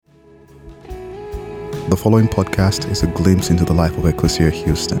The following podcast is a glimpse into the life of Ecclesia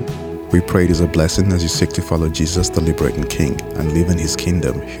Houston. We pray it is a blessing as you seek to follow Jesus, the liberating King, and live in his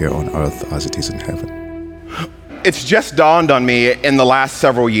kingdom here on earth as it is in heaven. It's just dawned on me in the last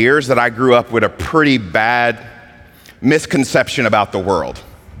several years that I grew up with a pretty bad misconception about the world.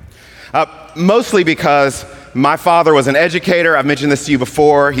 Mostly because my father was an educator. I've mentioned this to you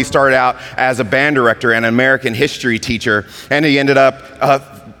before. He started out as a band director and an American history teacher, and he ended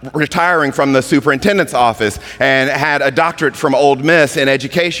up retiring from the superintendent's office and had a doctorate from Ole Miss in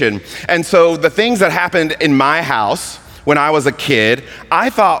education. And so the things that happened in my house when I was a kid, I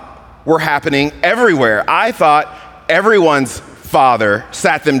thought were happening everywhere. I thought everyone's father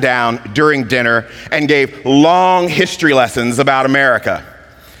sat them down during dinner and gave long history lessons about America.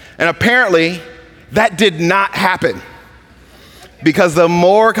 And apparently, that did not happen. Because the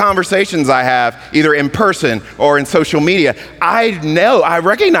more conversations I have, either in person or in social media, I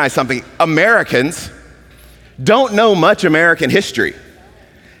recognize something. Americans don't know much American history.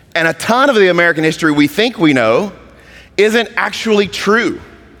 And a ton of the American history we think we know isn't actually true.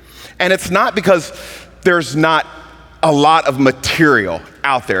 And it's not because there's not a lot of material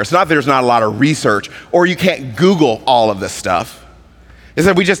out there. It's not that there's not a lot of research or you can't Google all of this stuff. It's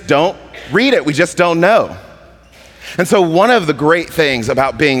that we just don't read it. We just don't know. And so one of the great things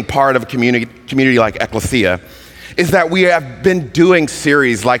about being part of a community like Ecclesia is that we have been doing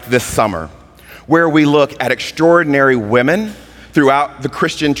series like this summer where we look at extraordinary women throughout the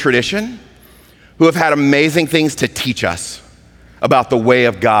Christian tradition who have had amazing things to teach us about the way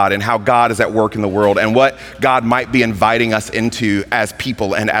of God and how God is at work in the world and what God might be inviting us into as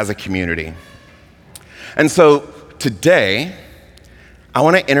people and as a community. And so today, I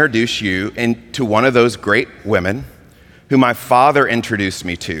want to introduce you to one of those great women who my father introduced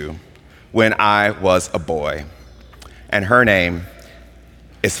me to when I was a boy. And her name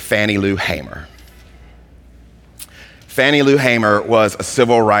is Fannie Lou Hamer. Fannie Lou Hamer was a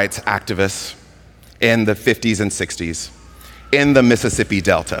civil rights activist in the 50s and 60s in the Mississippi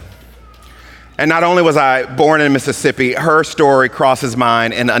Delta. And not only was I born in Mississippi, her story crosses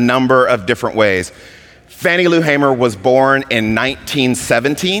mine in a number of different ways. Fannie Lou Hamer was born in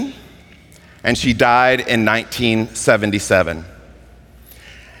 1917, and she died in 1977.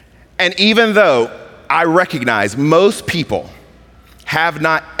 And even though I recognize most people have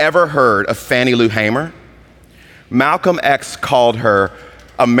not ever heard of Fannie Lou Hamer, Malcolm X called her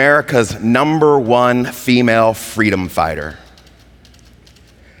America's #1 female freedom fighter.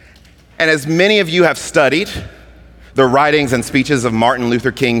 And as many of you have studied the writings and speeches of Martin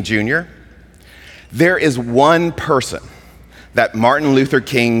Luther King Jr., there is one person that Martin Luther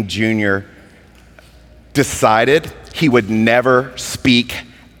King Jr. decided he would never speak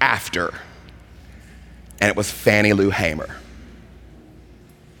after, and it was Fannie Lou Hamer.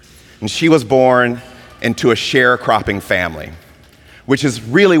 And she was born into a sharecropping family, which is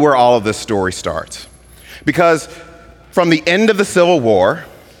really where all of this story starts. Because from the end of the Civil War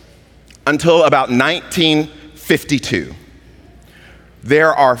until about 1952,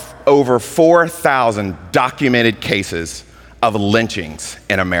 there are over 4,000 documented cases of lynchings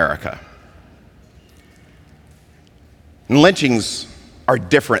in America. And lynchings are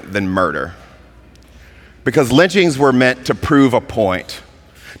different than murder because lynchings were meant to prove a point,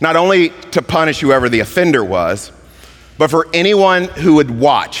 not only to punish whoever the offender was, but for anyone who would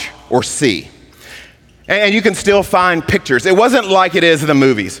watch or see. And you can still find pictures. It wasn't like it is in the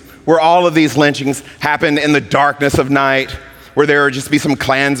movies, where all of these lynchings happen in the darkness of night, where there would just be some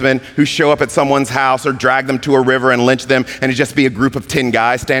Klansmen who show up at someone's house or drag them to a river and lynch them, and it'd just be a group of 10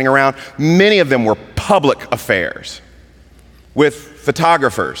 guys standing around. Many of them were public affairs with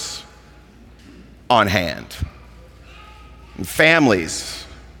photographers on hand. And families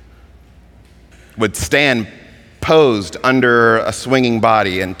would stand posed under a swinging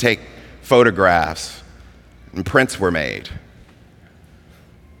body and take photographs, and prints were made.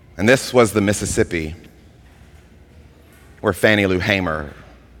 And this was the Mississippi where Fannie Lou Hamer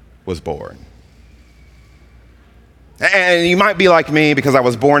was born. And you might be like me, because I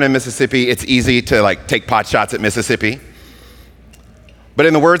was born in Mississippi, it's easy to take pot shots at Mississippi. But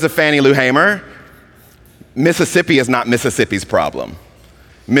in the words of Fannie Lou Hamer, Mississippi is not Mississippi's problem.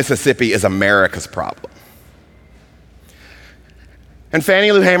 Mississippi is America's problem. And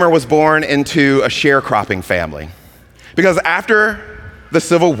Fannie Lou Hamer was born into a sharecropping family. Because after the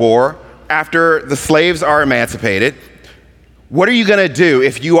Civil War, after the slaves are emancipated, what are you gonna do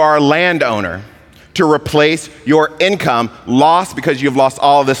if you are a landowner to replace your income lost because you've lost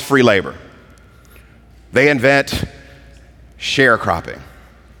all of this free labor? They invent sharecropping.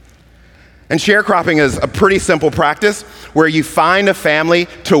 And sharecropping is a pretty simple practice where you find a family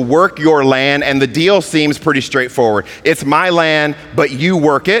to work your land, and the deal seems pretty straightforward. It's my land, but you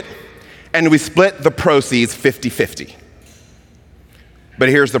work it, and we split the proceeds 50-50. But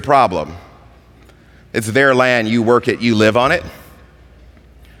here's the problem. It's their land, you work it, you live on it.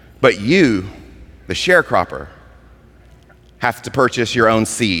 But you, the sharecropper, have to purchase your own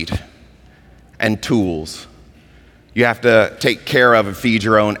seed and tools. You have to take care of and feed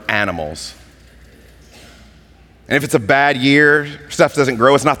your own animals. And if it's a bad year, stuff doesn't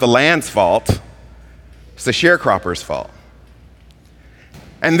grow, it's not the land's fault, it's the sharecropper's fault.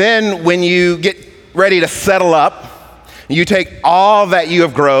 And then when you get ready to settle up, you take all that you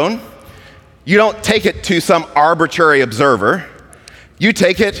have grown, you don't take it to some arbitrary observer, you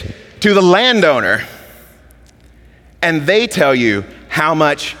take it to the landowner, and they tell you how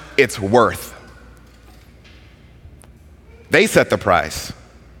much it's worth. They set the price.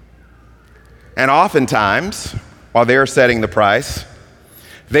 And oftentimes, while they're setting the price,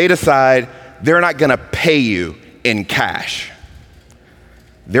 they decide they're not going to pay you in cash.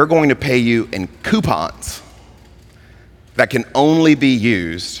 They're going to pay you in coupons that can only be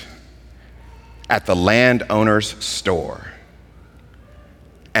used at the landowner's store.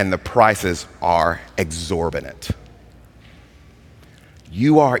 And the prices are exorbitant.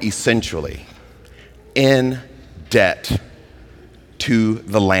 You are essentially in debt to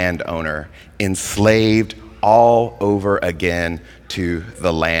the landowner, enslaved all over again to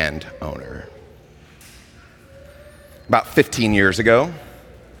the landowner. About 15 years ago,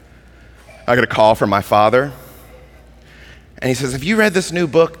 I got a call from my father, and he says, "Have you read this new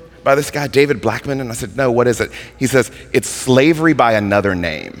book by this guy, David Blackman?" And I said, "No, what is it?" He says, "It's Slavery by Another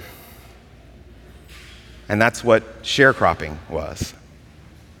Name." And that's what sharecropping was.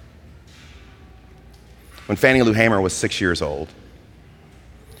 When Fannie Lou Hamer was 6 years old,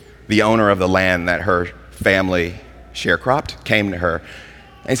 the owner of the land that her family sharecropped came to her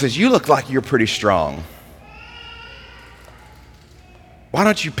and he says, "You look like you're pretty strong. Why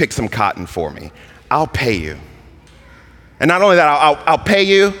don't you pick some cotton for me? I'll pay you. And not only that, I'll pay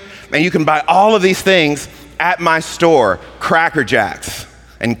you, and you can buy all of these things at my store, Cracker Jacks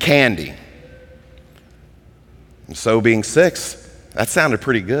and candy." And so being 6, that sounded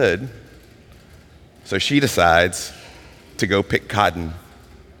pretty good. So she decides to go pick cotton.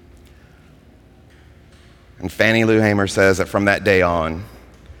 And Fannie Lou Hamer says that from that day on,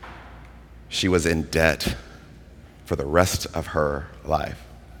 she was in debt for the rest of her life.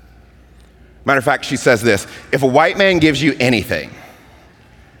 Matter of fact, she says this: "If a white man gives you anything,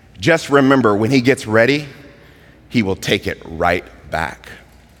 just remember when he gets ready, he will take it right back."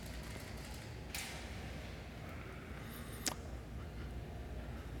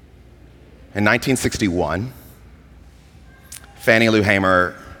 In 1961, Fannie Lou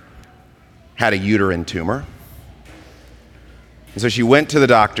Hamer had a uterine tumor. And so she went to the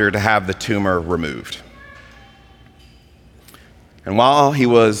doctor to have the tumor removed. And while he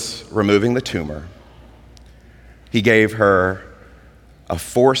was removing the tumor, he gave her a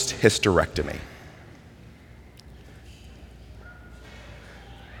forced hysterectomy.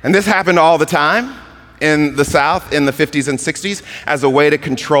 And this happened all the time in the South in the 50s and 60s as a way to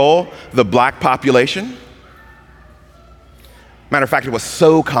control the black population. Matter of fact, it was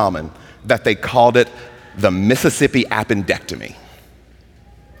so common that they called it the Mississippi appendectomy.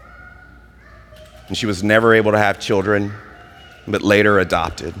 And she was never able to have children, but later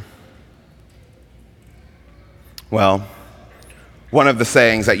adopted. Well, one of the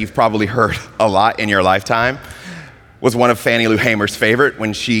sayings that you've probably heard a lot in your lifetime was one of Fannie Lou Hamer's favorite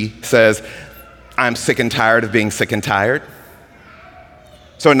when she says, "I'm sick and tired of being sick and tired."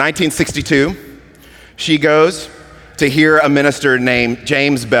 So in 1962, she goes to hear a minister named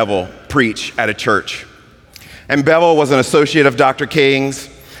James Bevel preach at a church. And Bevel was an associate of Dr. King's,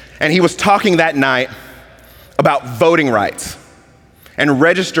 and he was talking that night about voting rights and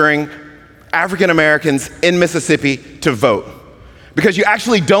registering African Americans in Mississippi to vote. Because you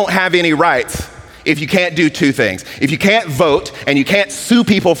actually don't have any rights if you can't do two things. If you can't vote and you can't sue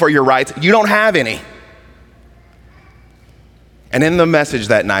people for your rights, you don't have any. And in the message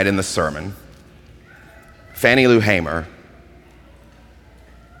that night in the sermon, Fannie Lou Hamer,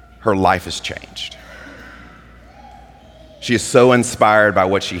 her life has changed. She is so inspired by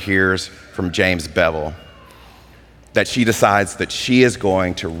what she hears from James Bevel that she decides that she is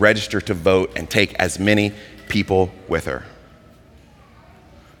going to register to vote and take as many people with her.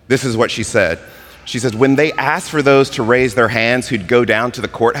 This is what she said. She says, "When they asked for those to raise their hands who'd go down to the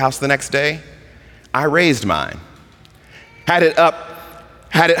courthouse the next day, I raised mine. Had it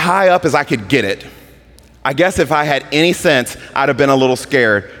high up as I could get it. I guess if I had any sense, I'd have been a little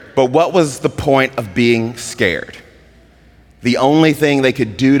scared but what was the point of being scared? The only thing they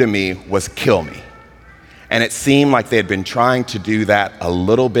could do to me was kill me. And it seemed like they had been trying to do that a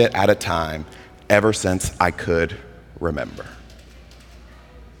little bit at a time ever since I could remember.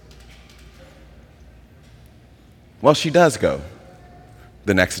 Well, she does go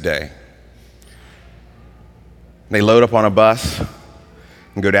the next day. They load up on a bus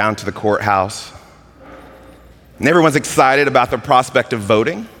and go down to the courthouse. And everyone's excited about the prospect of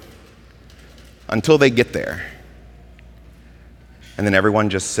voting until they get there. And then everyone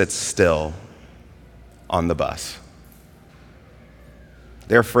just sits still on the bus.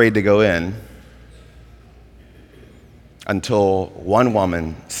 They're afraid to go in until one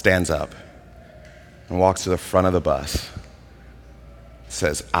woman stands up and walks to the front of the bus,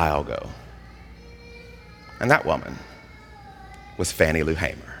 says, "I'll go." And that woman was Fannie Lou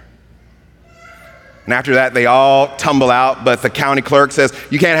Hamer. And after that, they all tumble out, but the county clerk says,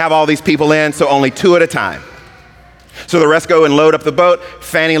 "You can't have all these people in, so only 2 at a time." So the rest go and load up the boat.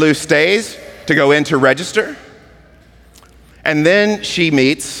 Fannie Lou stays to go in to register. And then she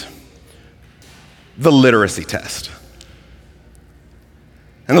meets the literacy test.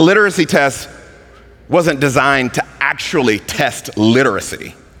 And the literacy test wasn't designed to actually test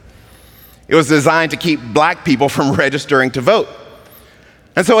literacy. It was designed to keep black people from registering to vote.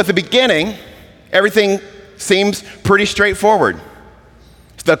 And so at the beginning, everything seems pretty straightforward.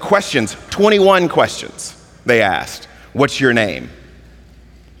 The questions, 21 questions they asked. What's your name?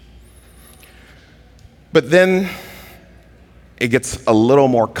 But then it gets a little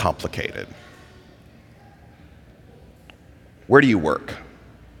more complicated. Where do you work?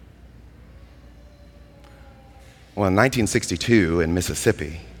 Well, in 1962 in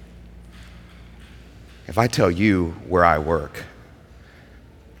Mississippi, if I tell you where I work,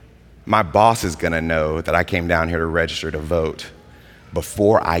 my boss is going to know that I came down here to register to vote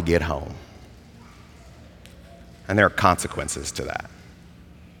before I get home. And there are consequences to that.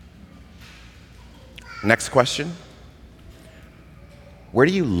 Next question. Where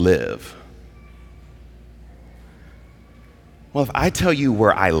do you live? Well, if I tell you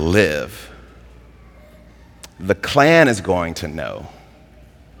where I live, the Klan is going to know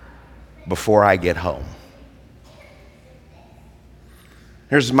before I get home.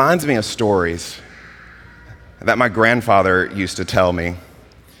 It reminds me of stories that my grandfather used to tell me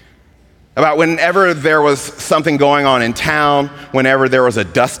about whenever there was something going on in town, whenever there was a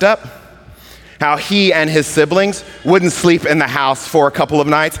dust-up, how he and his siblings wouldn't sleep in the house for a couple of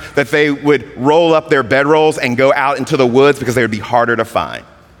nights, that they would roll up their bedrolls and go out into the woods because they would be harder to find.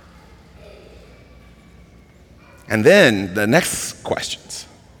 And then the next questions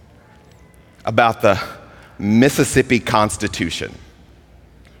about the Mississippi Constitution.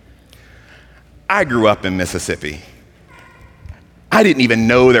 I grew up in Mississippi. I didn't even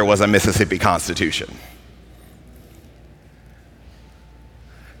know there was a Mississippi Constitution.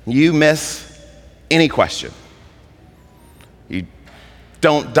 You miss any question. You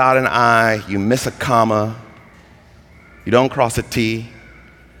don't dot an I, you miss a comma, you don't cross a T,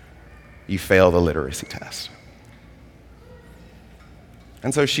 you fail the literacy test.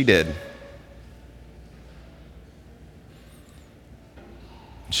 And so she did.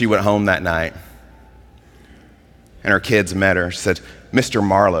 She went home that night, and her kids met her. She said, "Mr.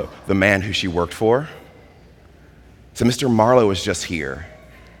 Marlowe," the man who she worked for, said, "Mr. Marlowe was just here,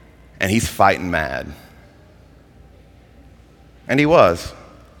 and he's fighting mad." And he was.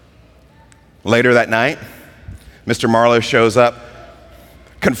 Later that night, Mr. Marlowe shows up,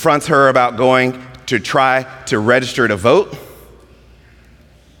 confronts her about going to try to register to vote,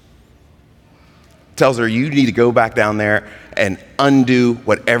 tells her, "You need to go back down there and undo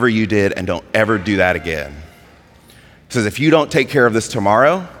whatever you did and don't ever do that again." Says, "If you don't take care of this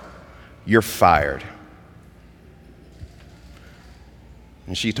tomorrow, you're fired."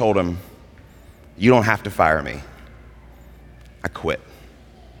 And she told him, "You don't have to fire me. I quit."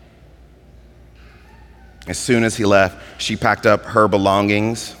 As soon as he left, she packed up her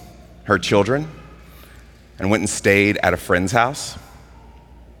belongings, her children, and went and stayed at a friend's house.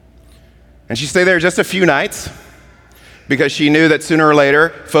 And she stayed there just a few nights because she knew that sooner or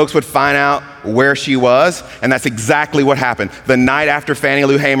later, folks would find out where she was, and that's exactly what happened. The night after Fannie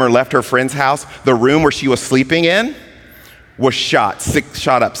Lou Hamer left her friend's house, the room where she was sleeping in was shot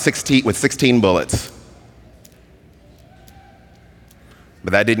up 16 with 16 bullets.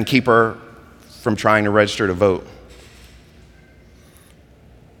 But that didn't keep her from trying to register to vote.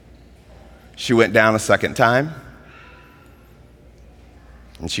 She went down a second time,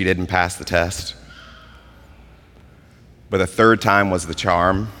 and she didn't pass the test. But the third time was the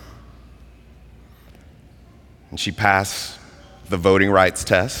charm, and she passed the voting rights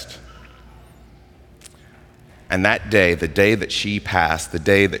test. And that day, the day that she passed, the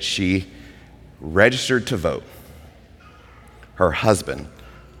day that she registered to vote, her husband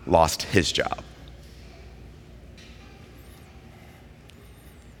lost his job.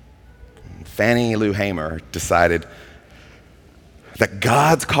 Fannie Lou Hamer decided that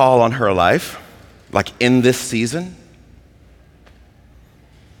God's call on her life, like in this season,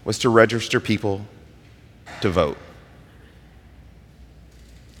 was to register people to vote.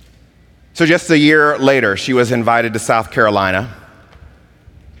 So just a year later, she was invited to South Carolina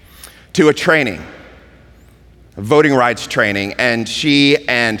to a training, a voting rights training, and she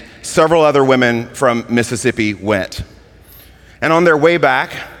and several other women from Mississippi went. And on their way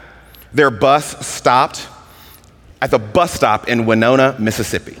back, their bus stopped at the bus stop in Winona,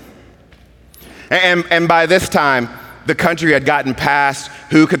 Mississippi. And by this time, the country had gotten past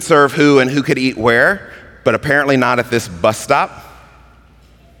who could serve who and who could eat where, but apparently not at this bus stop.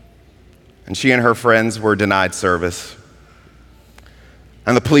 And she and her friends were denied service.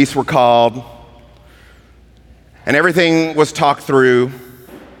 And the police were called, and everything was talked through.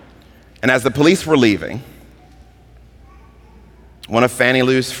 And as the police were leaving, one of Fannie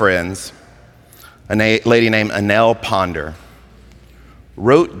Lou's friends, a lady named Annelle Ponder,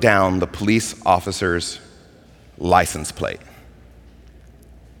 wrote down the police officer's license plate.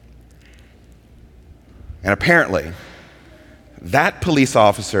 And apparently, that police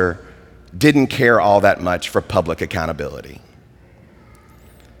officer didn't care all that much for public accountability,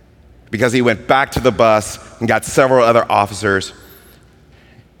 because he went back to the bus and got several other officers,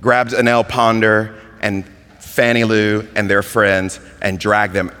 grabbed Annelle Ponder and Fannie Lou and their friends and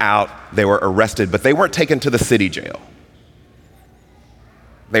dragged them out. They were arrested, but they weren't taken to the city jail.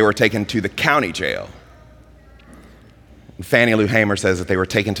 They were taken to the county jail. And Fannie Lou Hamer says that they were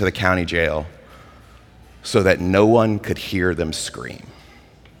taken to the county jail so that no one could hear them scream.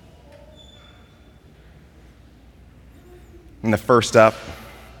 And the first up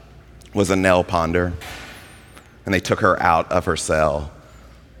was Annelle Ponder, and they took her out of her cell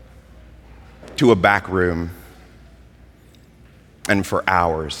to a back room and for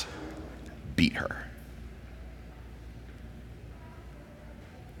hours beat her.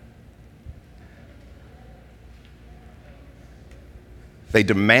 They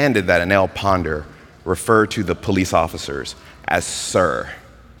demanded that Annelle Ponder refer to the police officers as sir.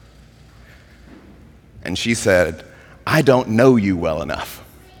 And she said, "I don't know you well enough."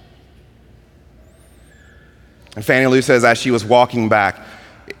 And Fannie Lou says as she was walking back,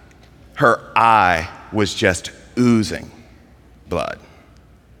 her eye was just oozing blood.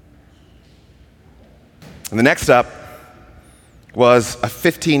 And the next up was a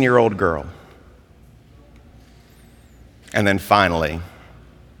 15-year-old girl. And then finally,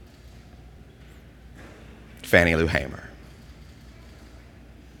 Fannie Lou Hamer.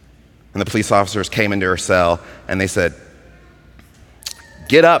 And the police officers came into her cell and they said,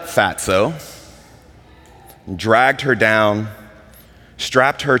 "Get up, fatso," and dragged her down,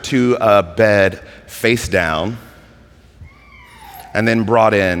 strapped her to a bed face down, and then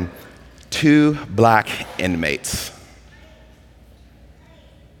brought in 2 black inmates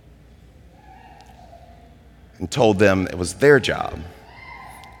and told them it was their job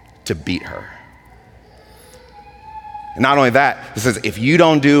to beat her. And not only that, it says, if you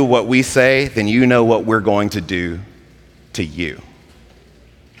don't do what we say, then you know what we're going to do to you.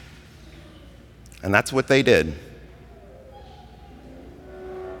 And that's what they did.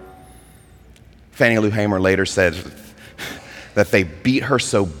 Fannie Lou Hamer later said that they beat her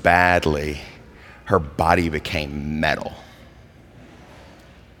so badly, her body became metal.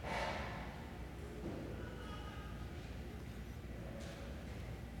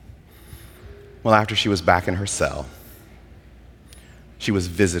 Well, after she was back in her cell, she was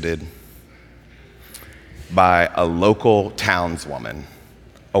visited by a local townswoman,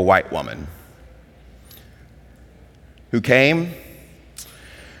 a white woman, who came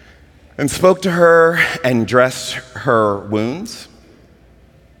and spoke to her and dressed her wounds.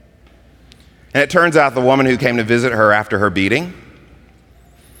 And it turns out the woman who came to visit her after her beating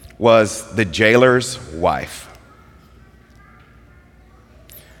was the jailer's wife.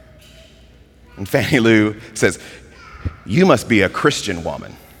 And Fannie Lou says, "You must be a Christian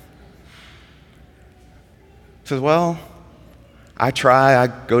woman." She says, "Well, I try, I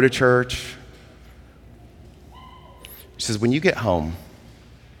go to church." She says, "When you get home,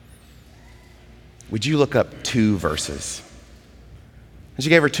 would you look up 2 verses?" And she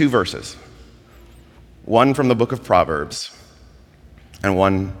gave her 2 verses, one from the book of Proverbs and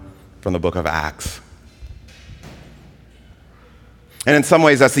one from the book of Acts. And in some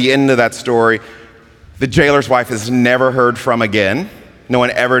ways, that's the end of that story. The jailer's wife is never heard from again. No one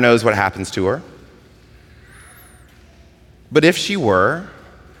ever knows what happens to her. But if she were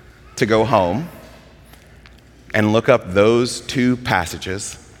to go home and look up those two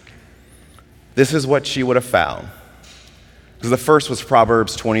passages, this is what she would have found. Because the first was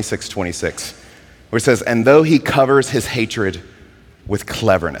Proverbs 26:26, where it says, "And though he covers his hatred with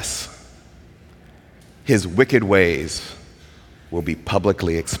cleverness, his wicked ways will be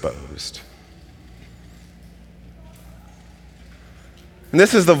publicly exposed." And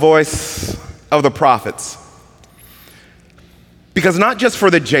this is the voice of the prophets. Because not just for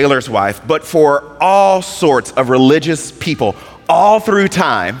the jailer's wife, but for all sorts of religious people all through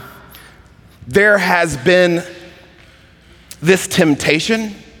time, there has been this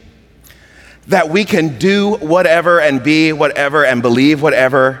temptation that we can do whatever and be whatever and believe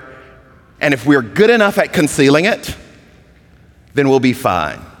whatever, and if we're good enough at concealing it, then we'll be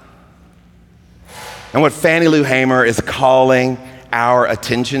fine. And what Fannie Lou Hamer is calling our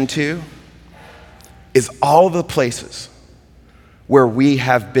attention to is all the places where we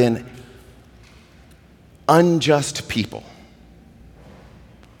have been unjust people.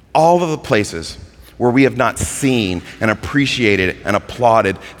 All of the places where we have not seen and appreciated and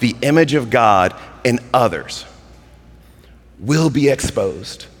applauded the image of God in others will be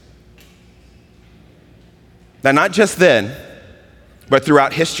exposed. Now, not just then, but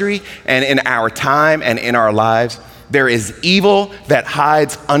throughout history and in our time and in our lives, there is evil that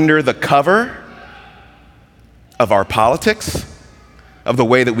hides under the cover of our politics, of the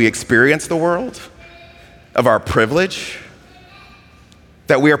way that we experience the world, of our privilege,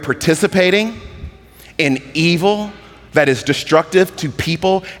 that we are participating in evil that is destructive to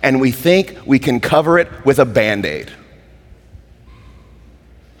people, and we think we can cover it with a Band-Aid.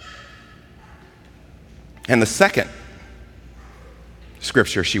 And the second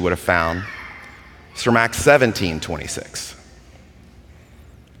scripture she would have found is from Acts 17:26.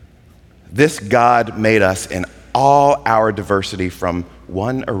 This God made us in all our diversity from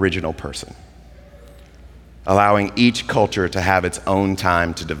one original person, allowing each culture to have its own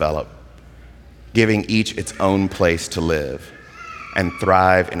time to develop, giving each its own place to live and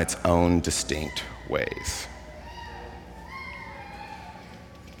thrive in its own distinct ways.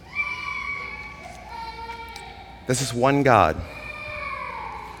 This is one God,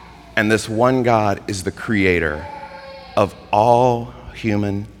 and this one God is the creator of all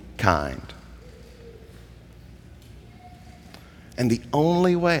humankind. And the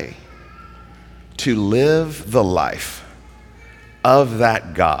only way to live the life of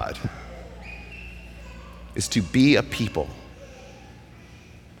that God is to be a people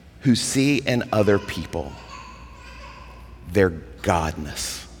who see in other people their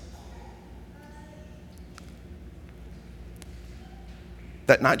godness.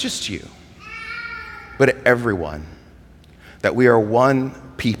 That not just you, but everyone, that we are one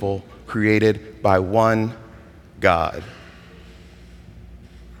people created by one God.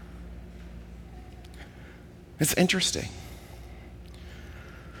 It's interesting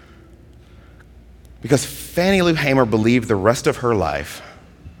because Fannie Lou Hamer believed the rest of her life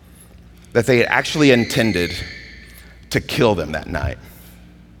that they had actually intended to kill them that night.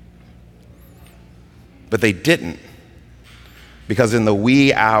 But they didn't, because in the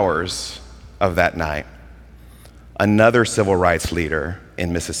wee hours of that night, another civil rights leader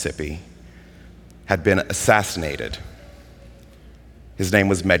in Mississippi had been assassinated. His name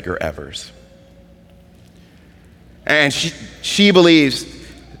was Medgar Evers. And she believes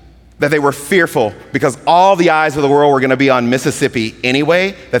that they were fearful because all the eyes of the world were going to be on Mississippi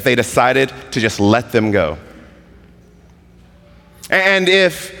anyway, that they decided to just let them go. And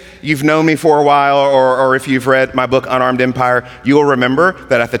if you've known me for a while, or if you've read my book, Unarmed Empire, you will remember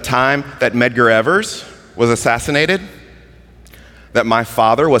that at the time that Medgar Evers was assassinated, that my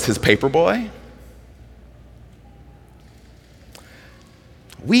father was his paperboy.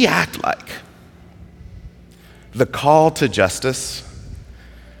 We act like the call to justice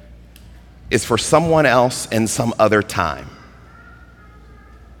is for someone else in some other time.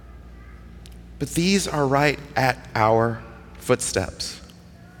 But these are right at our footsteps.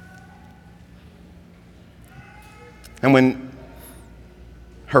 And when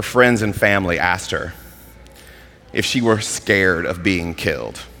her friends and family asked her if she were scared of being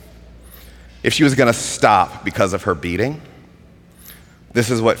killed, if she was going to stop because of her beating, this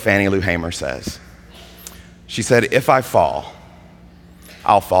is what Fannie Lou Hamer says. She said, "If I fall,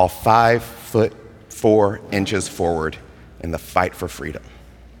 I'll fall 5'4" forward in the fight for freedom.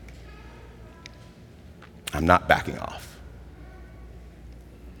 I'm not backing off."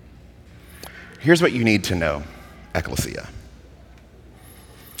 Here's what you need to know, Ecclesia.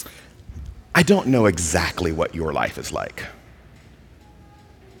 I don't know exactly what your life is like.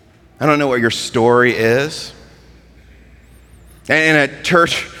 I don't know what your story is. And in a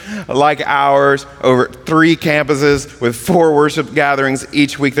church like ours, over 3 campuses with 4 worship gatherings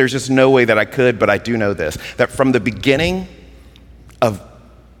each week, there's just no way that I could, but I do know this, that from the beginning of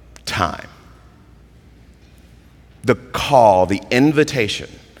time, the call, the invitation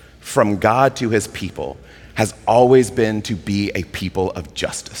from God to his people has always been to be a people of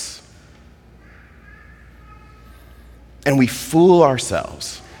justice. And we fool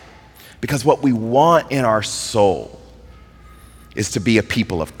ourselves because what we want in our soul is to be a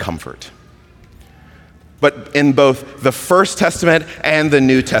people of comfort. But in both the First Testament and the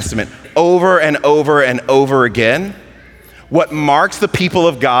New Testament, over and over and over again, what marks the people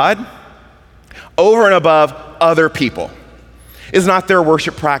of God over and above other people is not their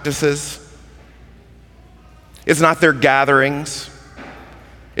worship practices, it's not their gatherings,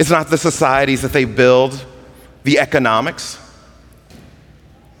 it's not the societies that they build, the economics.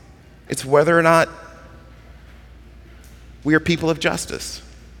 It's whether or not we are people of justice.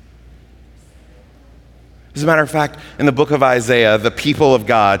 As a matter of fact, in the book of Isaiah, the people of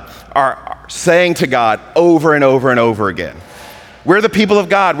God are saying to God over and over and over again, we're the people of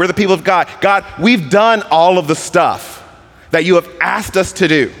God, we're the people of God. God, we've done all of the stuff that you have asked us to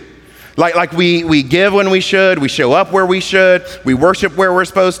do. Like we give when we should, we show up where we should, we worship where we're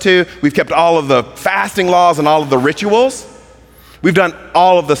supposed to, we've kept all of the fasting laws and all of the rituals. We've done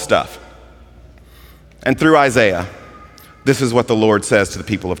all of the stuff. And through Isaiah, this is what the Lord says to the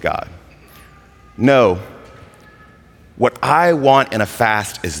people of God. No, what I want in a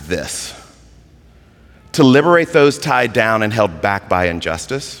fast is this: to liberate those tied down and held back by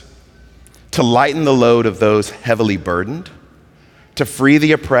injustice, to lighten the load of those heavily burdened, to free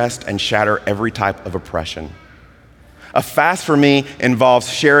the oppressed and shatter every type of oppression. A fast for me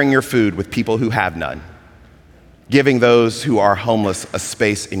involves sharing your food with people who have none, giving those who are homeless a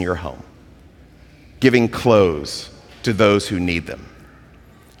space in your home, giving clothes to those who need them,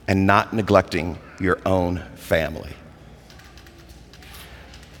 and not neglecting your own family.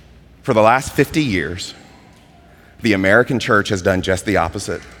 For the last 50 years, the American church has done just the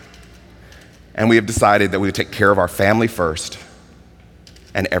opposite. And we have decided that we would take care of our family first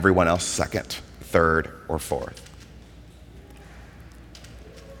and everyone else second, third, or fourth.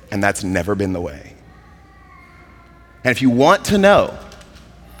 And that's never been the way. And if you want to know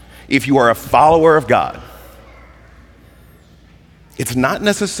if you are a follower of God, it's not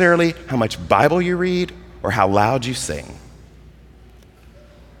necessarily how much Bible you read or how loud you sing.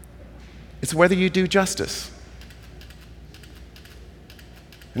 It's whether you do justice.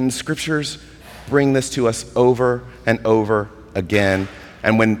 And the scriptures bring this to us over and over again.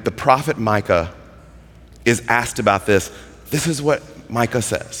 And when the prophet Micah is asked about this, this is what Micah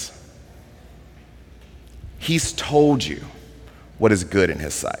says. He's told you what is good in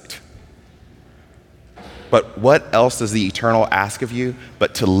his sight. But what else does the Eternal ask of you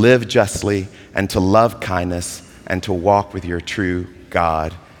but to live justly and to love kindness and to walk with your true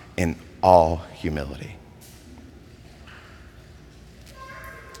God in all humility?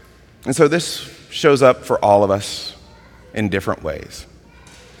 And so this shows up for all of us in different ways.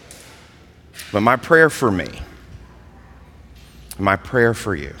 But my prayer for me, my prayer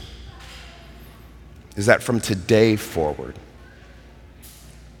for you, is that from today forward,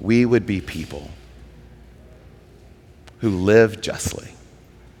 we would be people who live justly.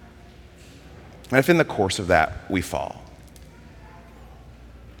 And if in the course of that we fall,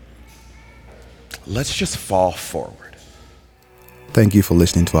 let's just fall forward. Thank you for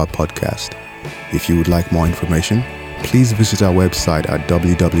listening to our podcast. If you would like more information, please visit our website at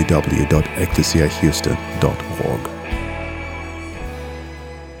www.ecclesiahouston.org.